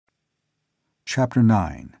Chapter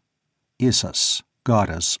 9. Issus,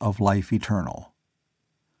 Goddess of Life Eternal.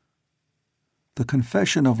 The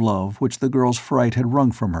confession of love which the girl's fright had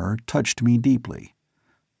wrung from her touched me deeply,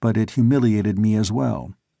 but it humiliated me as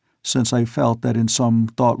well, since I felt that in some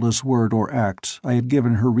thoughtless word or act I had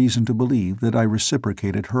given her reason to believe that I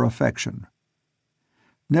reciprocated her affection.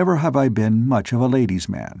 Never have I been much of a ladies'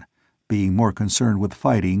 man, being more concerned with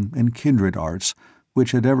fighting and kindred arts,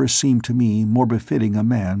 which had ever seemed to me more befitting a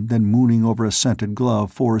man than mooning over a scented glove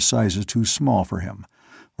 4 sizes too small for him,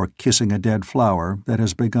 or kissing a dead flower that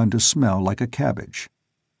has begun to smell like a cabbage.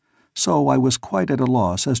 So I was quite at a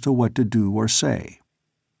loss as to what to do or say.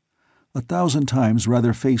 1,000 times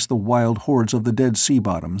rather face the wild hordes of the dead sea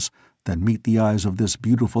bottoms than meet the eyes of this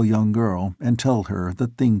beautiful young girl and tell her the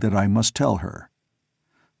thing that I must tell her.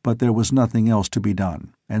 But there was nothing else to be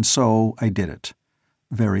done, and so I did it.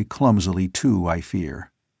 Very clumsily, too, I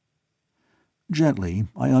fear. Gently,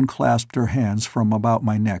 I unclasped her hands from about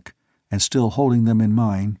my neck, and still holding them in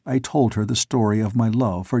mine, I told her the story of my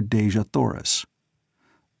love for Dejah Thoris.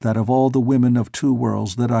 That of all the women of 2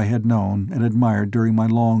 worlds that I had known and admired during my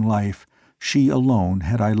long life, she alone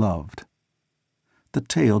had I loved. The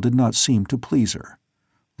tale did not seem to please her.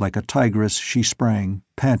 Like a tigress she sprang,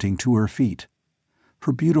 panting, to her feet.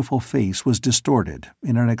 Her beautiful face was distorted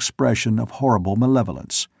in an expression of horrible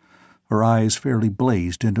malevolence. Her eyes fairly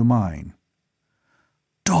blazed into mine.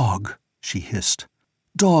 "Dog!" she hissed.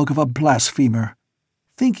 "Dog of a blasphemer!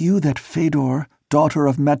 Think you that Fedor, daughter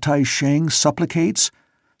of Matai Sheng, supplicates?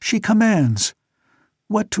 She commands.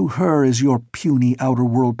 What to her is your puny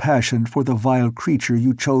outer-world passion for the vile creature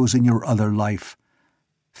you chose in your other life?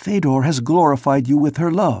 Fedor has glorified you with her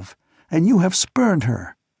love, and you have spurned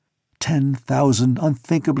her. 10,000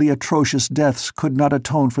 unthinkably atrocious deaths could not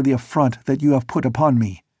atone for the affront that you have put upon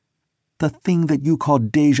me. The thing that you call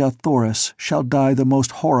Dejah Thoris shall die the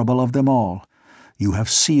most horrible of them all. You have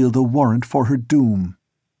sealed the warrant for her doom.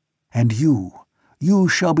 And you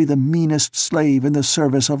shall be the meanest slave in the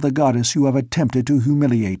service of the goddess you have attempted to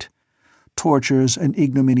humiliate. Tortures and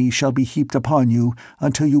ignominy shall be heaped upon you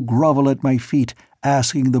until you grovel at my feet,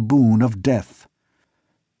 asking the boon of death.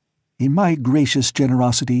 In my gracious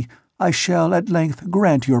generosity, I shall at length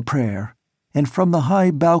grant your prayer, and from the high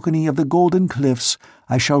balcony of the golden cliffs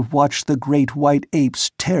I shall watch the great white apes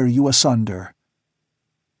tear you asunder."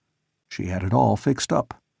 She had it all fixed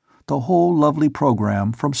up, the whole lovely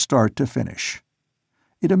program from start to finish.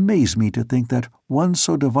 It amazed me to think that one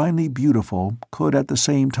so divinely beautiful could at the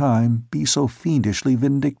same time be so fiendishly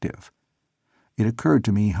vindictive. It occurred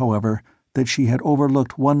to me, however, that she had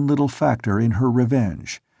overlooked one little factor in her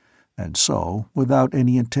revenge, and so, without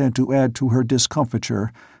any intent to add to her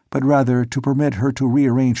discomfiture, but rather to permit her to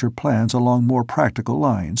rearrange her plans along more practical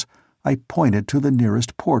lines, I pointed to the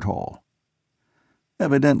nearest porthole.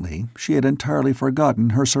 Evidently, she had entirely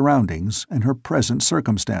forgotten her surroundings and her present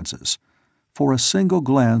circumstances, for a single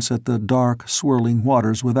glance at the dark, swirling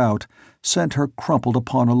waters without sent her crumpled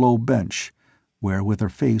upon a low bench, where with her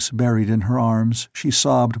face buried in her arms she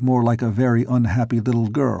sobbed more like a very unhappy little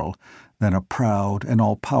girl than a proud and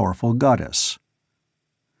all-powerful goddess.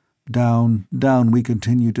 Down, down we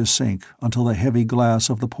continued to sink until the heavy glass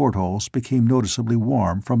of the portholes became noticeably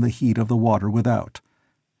warm from the heat of the water without.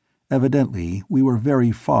 Evidently we were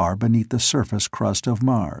very far beneath the surface crust of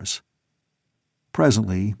Mars.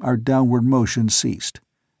 Presently our downward motion ceased,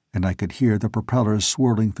 and I could hear the propellers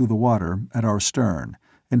swirling through the water at our stern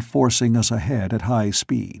and forcing us ahead at high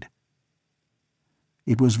speed.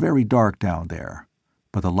 It was very dark down there,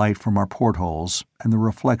 but the light from our portholes and the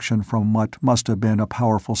reflection from what must have been a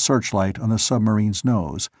powerful searchlight on the submarine's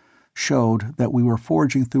nose showed that we were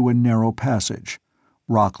forging through a narrow passage,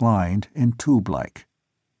 rock-lined and tube-like.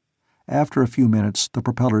 After a few minutes the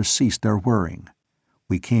propellers ceased their whirring.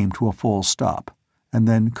 We came to a full stop, and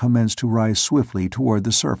then commenced to rise swiftly toward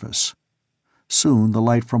the surface. Soon the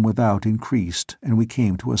light from without increased, and we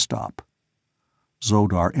came to a stop.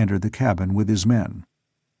 Zodar entered the cabin with his men.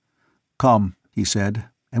 "Come," he said,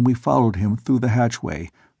 and we followed him through the hatchway,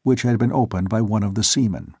 which had been opened by one of the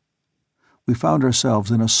seamen. We found ourselves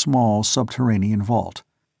in a small subterranean vault,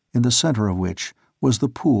 in the center of which was the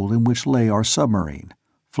pool in which lay our submarine,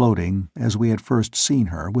 floating as we had first seen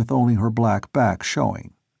her with only her black back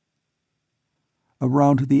showing.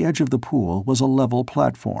 Around the edge of the pool was a level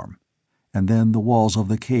platform, and then the walls of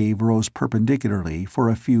the cave rose perpendicularly for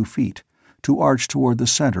a few feet, to arch toward the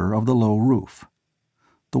center of the low roof.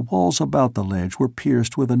 The walls about the ledge were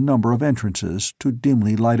pierced with a number of entrances to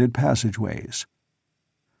dimly lighted passageways.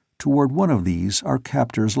 Toward one of these our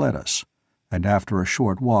captors led us, and after a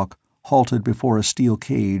short walk halted before a steel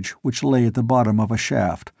cage which lay at the bottom of a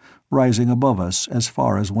shaft, rising above us as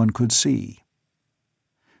far as one could see.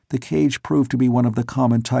 The cage proved to be one of the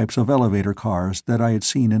common types of elevator cars that I had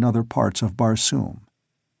seen in other parts of Barsoom.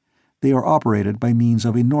 They are operated by means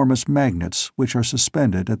of enormous magnets which are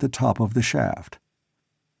suspended at the top of the shaft.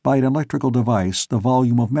 By an electrical device, the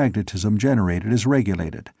volume of magnetism generated is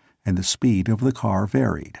regulated, and the speed of the car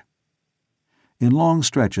varied. In long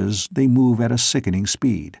stretches, they move at a sickening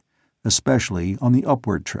speed, especially on the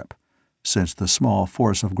upward trip, since the small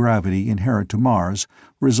force of gravity inherent to Mars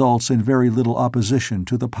results in very little opposition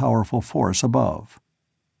to the powerful force above.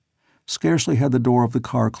 Scarcely had the door of the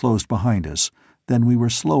car closed behind us than we were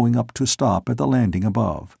slowing up to stop at the landing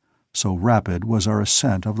above, so rapid was our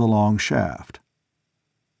ascent of the long shaft.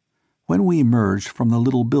 When we emerged from the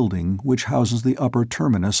little building which houses the upper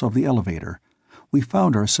terminus of the elevator, we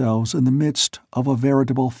found ourselves in the midst of a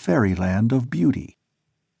veritable fairyland of beauty.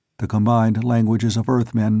 The combined languages of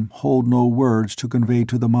Earthmen hold no words to convey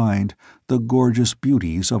to the mind the gorgeous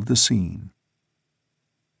beauties of the scene.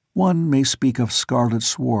 One may speak of scarlet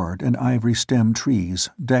sward and ivory-stemmed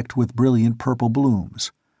trees decked with brilliant purple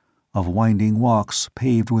blooms, of winding walks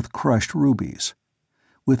paved with crushed rubies,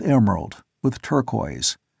 with emerald, with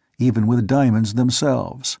turquoise, even with diamonds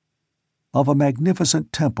themselves, of a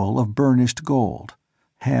magnificent temple of burnished gold,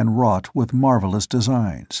 hand-wrought with marvelous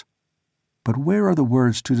designs. But where are the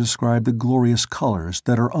words to describe the glorious colors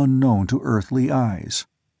that are unknown to earthly eyes?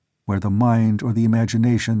 Where the mind or the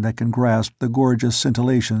imagination that can grasp the gorgeous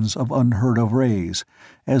scintillations of unheard-of rays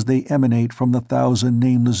as they emanate from the thousand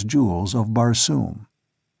nameless jewels of Barsoom?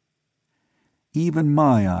 Even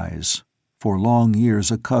my eyes, for long years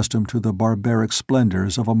accustomed to the barbaric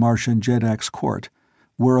splendors of a Martian Jeddak's court,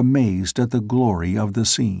 were amazed at the glory of the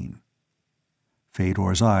scene.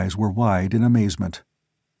 Fedor's eyes were wide in amazement.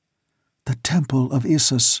 "The Temple of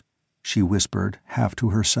Issus," she whispered, half to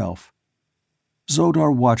herself.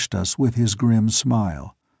 Zodar watched us with his grim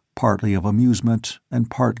smile, partly of amusement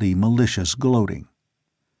and partly malicious gloating.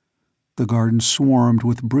 The garden swarmed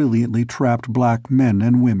with brilliantly trapped black men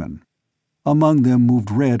and women. Among them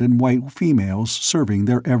moved red and white females serving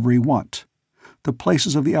their every want. The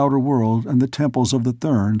places of the outer world and the temples of the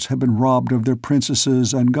Therns had been robbed of their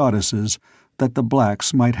princesses and goddesses that the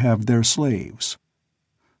blacks might have their slaves.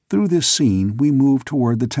 Through this scene we moved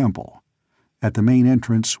toward the temple. At the main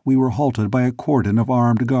entrance we were halted by a cordon of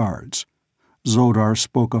armed guards. Zodar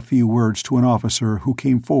spoke a few words to an officer who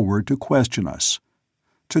came forward to question us.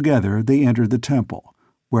 Together they entered the temple,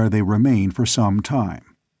 where they remained for some time.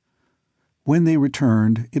 When they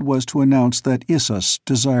returned, it was to announce that Issus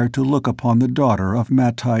desired to look upon the daughter of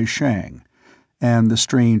Matai Shang, and the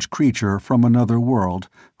strange creature from another world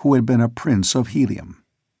who had been a prince of Helium.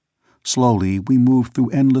 Slowly we moved through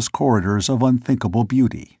endless corridors of unthinkable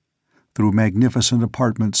beauty, through magnificent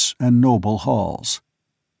apartments and noble halls.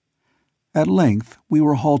 At length we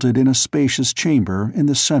were halted in a spacious chamber in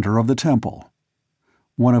the center of the temple.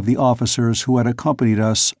 One of the officers who had accompanied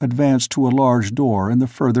us advanced to a large door in the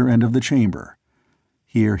further end of the chamber.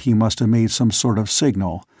 Here he must have made some sort of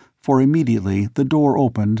signal, for immediately the door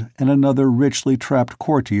opened and another richly trapped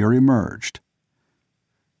courtier emerged.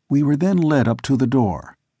 We were then led up to the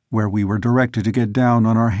door, where we were directed to get down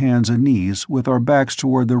on our hands and knees with our backs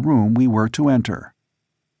toward the room we were to enter.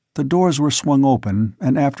 The doors were swung open,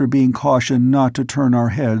 and after being cautioned not to turn our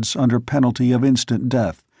heads under penalty of instant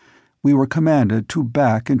death, we were commanded to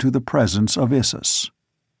back into the presence of Issus.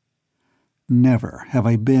 Never have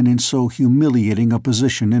I been in so humiliating a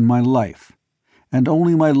position in my life, and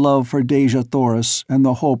only my love for Dejah Thoris and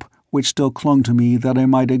the hope which still clung to me that I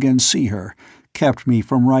might again see her kept me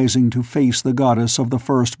from rising to face the goddess of the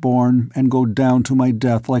firstborn and go down to my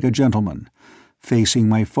death like a gentleman, facing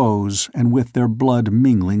my foes and with their blood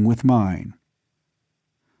mingling with mine.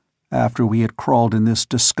 After we had crawled in this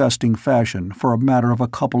disgusting fashion for a matter of a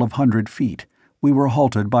couple of 100 feet, we were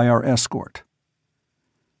halted by our escort.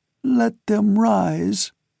 "Let them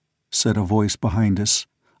rise," said a voice behind us,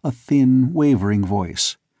 a thin, wavering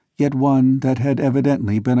voice, yet one that had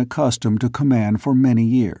evidently been accustomed to command for many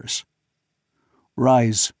years.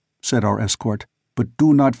 "Rise," said our escort, "but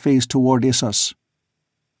do not face toward Issus."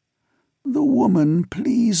 "The woman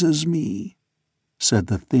pleases me," said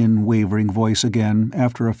the thin, wavering voice again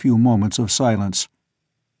after a few moments of silence.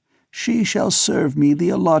 "She shall serve me the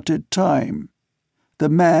allotted time. The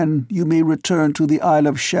man you may return to the Isle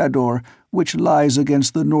of Shador, which lies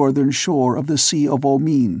against the northern shore of the Sea of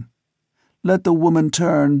Omin. Let the woman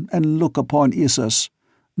turn and look upon Issus,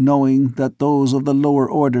 knowing that those of the lower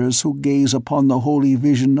orders who gaze upon the holy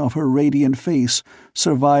vision of her radiant face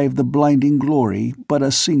survive the blinding glory but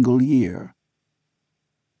a single year."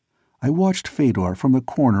 I watched Fedor from the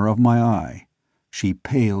corner of my eye. She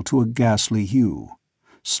paled to a ghastly hue.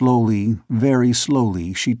 Slowly, very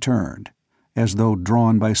slowly, she turned, as though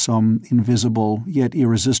drawn by some invisible yet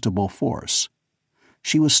irresistible force.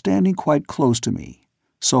 She was standing quite close to me,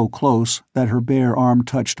 so close that her bare arm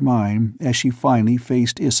touched mine as she finally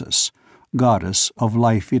faced Issus, goddess of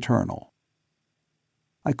life eternal.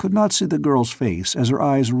 I could not see the girl's face as her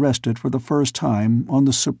eyes rested for the first time on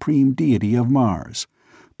the supreme deity of Mars,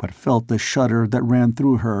 but felt the shudder that ran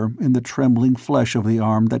through her in the trembling flesh of the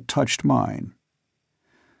arm that touched mine.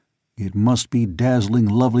 It must be dazzling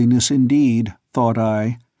loveliness indeed, thought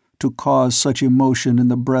I, to cause such emotion in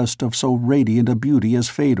the breast of so radiant a beauty as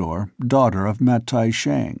Fedor, daughter of Matai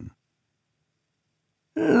Shang.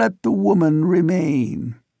 "Let the woman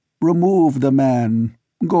remain. Remove the man.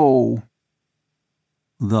 Go."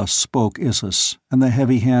 Thus spoke Issus, and the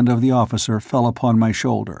heavy hand of the officer fell upon my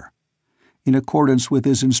shoulder. In accordance with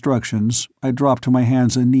his instructions, I dropped to my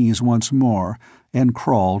hands and knees once more and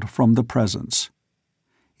crawled from the presence.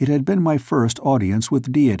 It had been my first audience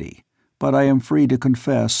with deity, but I am free to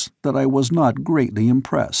confess that I was not greatly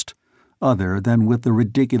impressed, other than with the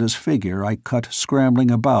ridiculous figure I cut scrambling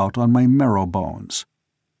about on my marrow bones.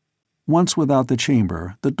 Once without the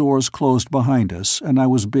chamber, the doors closed behind us, and I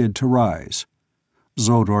was bid to rise.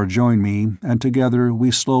 Zodor joined me, and together we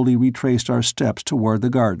slowly retraced our steps toward the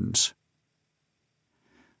gardens.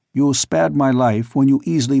 "You spared my life when you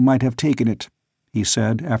easily might have taken it," he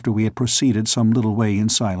said after we had proceeded some little way in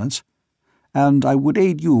silence, "and I would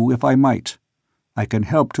aid you if I might. I can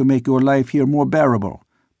help to make your life here more bearable,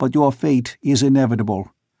 but your fate is inevitable.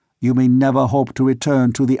 You may never hope to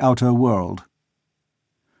return to the outer world."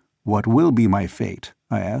 "What will be my fate?"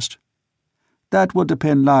 I asked. "That will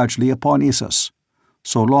depend largely upon Issus.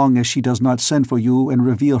 So long as she does not send for you and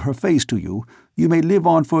reveal her face to you, you may live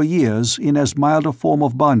on for years in as mild a form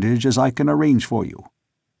of bondage as I can arrange for you."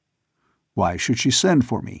 "Why should she send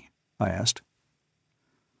for me?" I asked.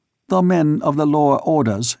 "The men of the lower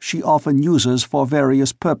orders she often uses for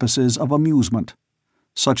various purposes of amusement.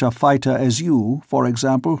 Such a fighter as you, for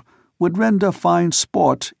example, would render fine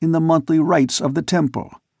sport in the monthly rites of the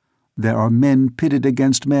temple. There are men pitted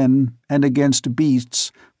against men and against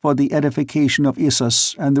beasts for the edification of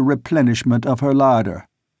Issus and the replenishment of her larder."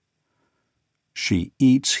 "She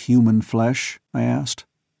eats human flesh?" I asked.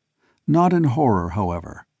 Not in horror,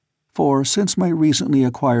 however, for since my recently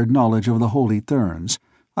acquired knowledge of the holy Therns,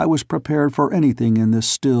 I was prepared for anything in this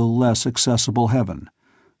still less accessible heaven,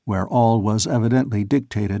 where all was evidently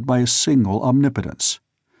dictated by a single omnipotence,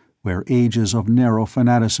 where ages of narrow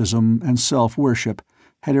fanaticism and self-worship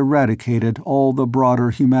had eradicated all the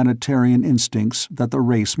broader humanitarian instincts that the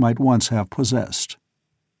race might once have possessed.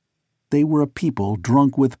 They were a people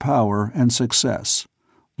drunk with power and success,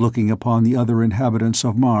 looking upon the other inhabitants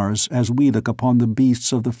of Mars as we look upon the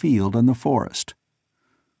beasts of the field and the forest.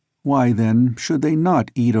 Why, then, should they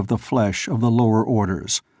not eat of the flesh of the lower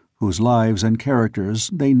orders, whose lives and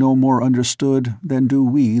characters they no more understood than do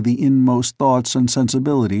we the inmost thoughts and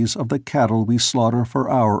sensibilities of the cattle we slaughter for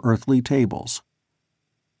our earthly tables?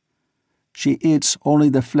 "She eats only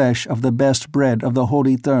the flesh of the best bred of the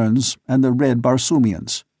holy Therns and the red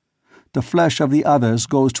Barsoomians. The flesh of the others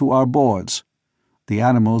goes to our boards. The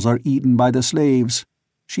animals are eaten by the slaves.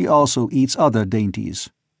 She also eats other dainties."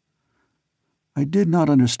 I did not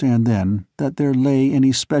understand then that there lay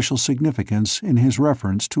any special significance in his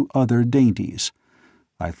reference to other dainties.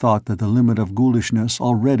 I thought that the limit of ghoulishness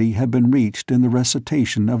already had been reached in the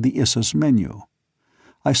recitation of the Issus menu.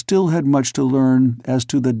 I still had much to learn as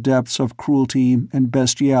to the depths of cruelty and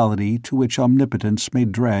bestiality to which omnipotence may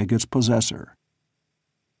drag its possessor.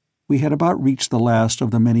 We had about reached the last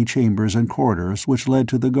of the many chambers and corridors which led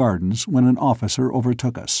to the gardens when an officer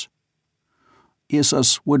overtook us.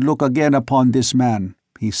 "Issus would look again upon this man,"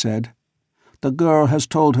 he said. "The girl has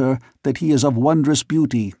told her that he is of wondrous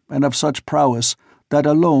beauty and of such prowess that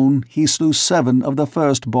alone he slew 7 of the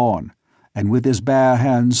firstborn, and with his bare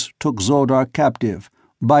hands took Zodar captive,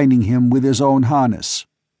 binding him with his own harness."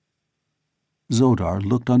 Zodar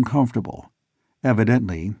looked uncomfortable.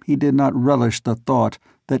 Evidently he did not relish the thought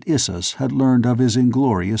that Issus had learned of his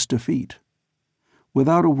inglorious defeat.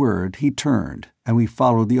 Without a word he turned, and we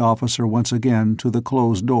followed the officer once again to the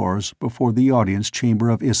closed doors before the audience chamber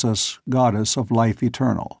of Issus, goddess of life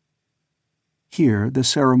eternal. Here the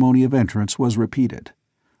ceremony of entrance was repeated.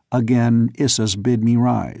 Again Issus bid me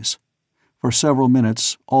rise. For several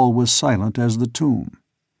minutes all was silent as the tomb.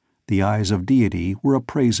 The eyes of deity were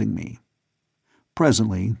appraising me.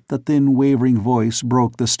 Presently the thin wavering voice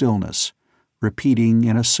broke the stillness, repeating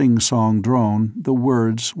in a sing-song drone the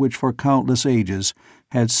words which for countless ages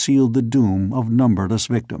had sealed the doom of numberless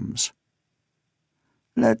victims.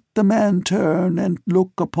 "Let the man turn and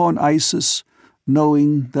look upon Isis,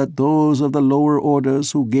 knowing that those of the lower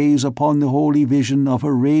orders who gaze upon the holy vision of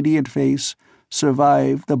her radiant face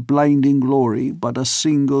survive the blinding glory but a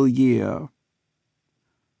single year."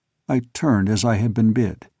 I turned as I had been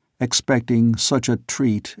bid, expecting such a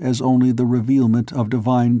treat as only the revealment of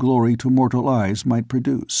divine glory to mortal eyes might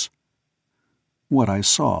produce. What I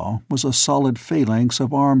saw was a solid phalanx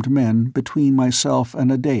of armed men between myself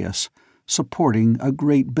and a dais, supporting a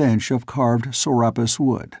great bench of carved sorapus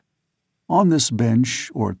wood. On this bench,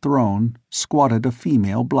 or throne, squatted a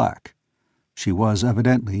female black. She was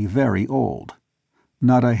evidently very old.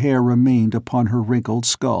 Not a hair remained upon her wrinkled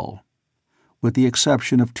skull. With the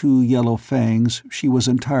exception of 2 yellow fangs, she was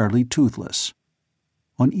entirely toothless.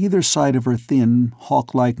 On either side of her thin,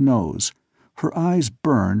 hawk-like nose, her eyes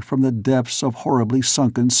burned from the depths of horribly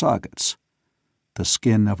sunken sockets. The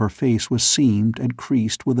skin of her face was seamed and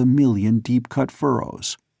creased with 1,000,000 deep-cut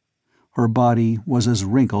furrows. Her body was as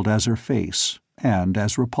wrinkled as her face, and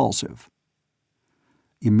as repulsive.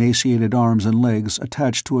 Emaciated arms and legs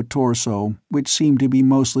attached to a torso, which seemed to be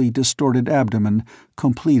mostly distorted abdomen,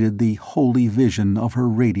 completed the holy vision of her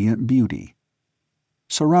radiant beauty.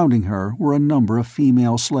 Surrounding her were a number of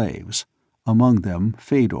female slaves, among them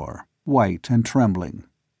Fedor, white and trembling.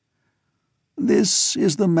 "This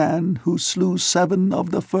is the man who slew 7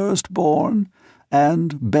 of the firstborn,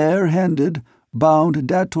 and, bare-handed, bound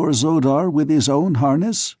Dator Zodar with his own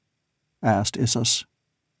harness?" asked Issus.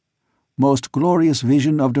 "Most glorious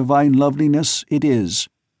vision of divine loveliness it is,"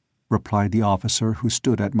 replied the officer who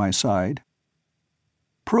stood at my side.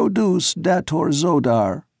 "Produce Dator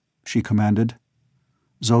Zodar," she commanded.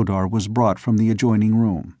 Zodar was brought from the adjoining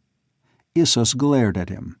room. Issus glared at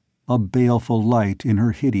him, a baleful light in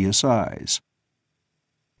her hideous eyes.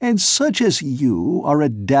 "And such as you are a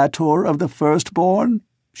Dator of the firstborn?"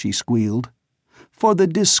 she squealed. "For the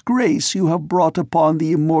disgrace you have brought upon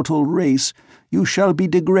the immortal race, you shall be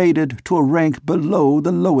degraded to a rank below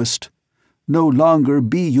the lowest. No longer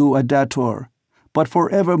be you a Dator, but for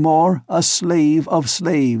evermore a slave of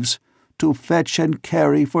slaves, to fetch and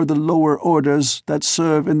carry for the lower orders that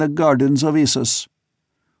serve in the gardens of Issus.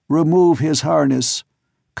 Remove his harness.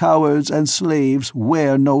 Cowards and slaves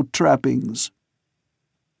wear no trappings."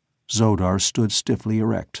 Zodar stood stiffly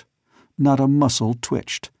erect. Not a muscle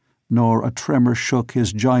twitched, nor a tremor shook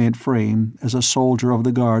his giant frame as a soldier of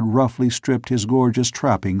the guard roughly stripped his gorgeous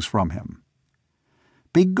trappings from him.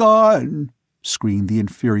 "Begone!" screamed the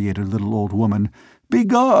infuriated little old woman.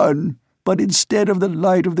 "Begone! But instead of the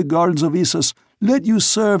light of the gardens of Issus, let you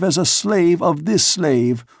serve as a slave of this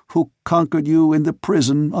slave, who conquered you in the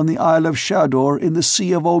prison on the Isle of Shador in the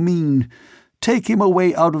Sea of Omin. Take him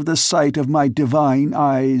away out of the sight of my divine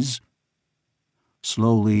eyes."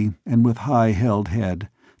 Slowly, and with high-held head,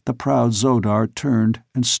 the proud Zodar turned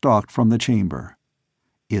and stalked from the chamber.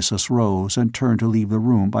 Issus rose and turned to leave the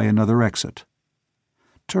room by another exit.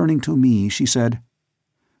 Turning to me, she said,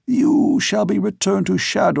 "You shall be returned to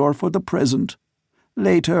Shador for the present.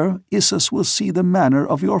 Later, Issus will see the manner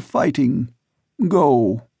of your fighting.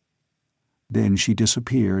 Go." Then she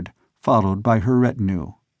disappeared, followed by her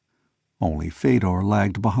retinue. Only Fedor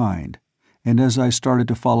lagged behind, and as I started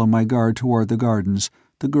to follow my guard toward the gardens,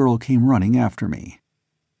 the girl came running after me.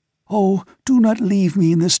 "Oh, do not leave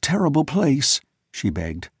me in this terrible place," she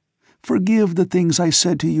begged. "Forgive the things I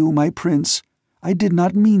said to you, my prince. I did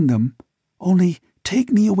not mean them. Only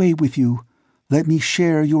take me away with you. Let me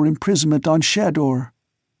share your imprisonment on Shador."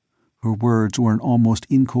 Her words were an almost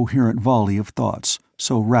incoherent volley of thoughts,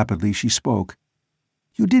 so rapidly she spoke.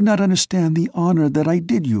 "You did not understand the honor that I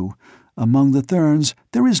did you. Among the Therns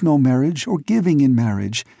there is no marriage or giving in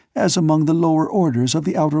marriage, as among the lower orders of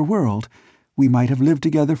the outer world. We might have lived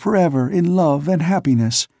together forever in love and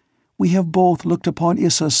happiness. We have both looked upon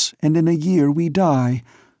Issus, and in a year we die.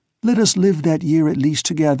 Let us live that year at least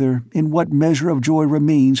together, in what measure of joy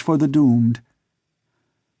remains for the doomed."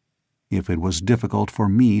 "If it was difficult for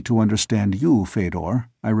me to understand you, Fedor,"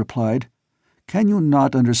 I replied, "can you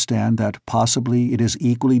not understand that possibly it is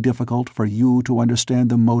equally difficult for you to understand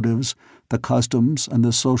the motives, the customs, and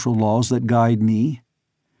the social laws that guide me?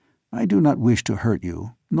 I do not wish to hurt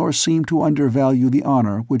you, nor seem to undervalue the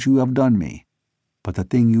honor which you have done me, but the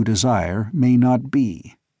thing you desire may not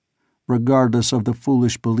be. Regardless of the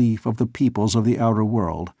foolish belief of the peoples of the outer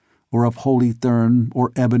world, or of Holy Thern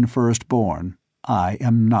or Ebon Firstborn, I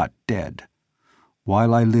am not dead.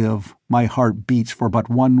 While I live, my heart beats for but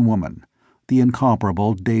one woman, the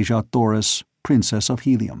incomparable Dejah Thoris, Princess of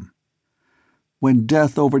Helium. When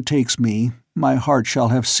death overtakes me, my heart shall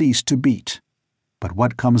have ceased to beat. But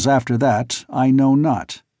what comes after that, I know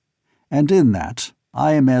not. And in that,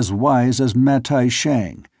 I am as wise as Matai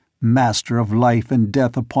Shang, master of life and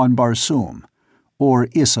death upon Barsoom, or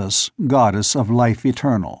Issus, goddess of life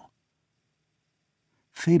eternal."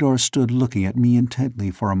 Fedor stood looking at me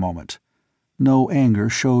intently for a moment. No anger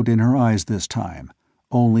showed in her eyes this time,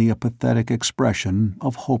 only a pathetic expression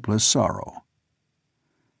of hopeless sorrow.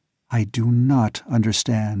 "I do not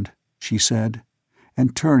understand," she said,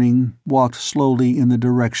 and turning, walked slowly in the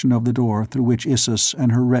direction of the door through which Issus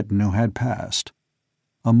and her retinue had passed.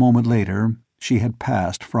 A moment later, she had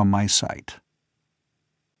passed from my sight.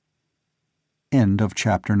 End of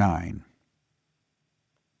Chapter 9.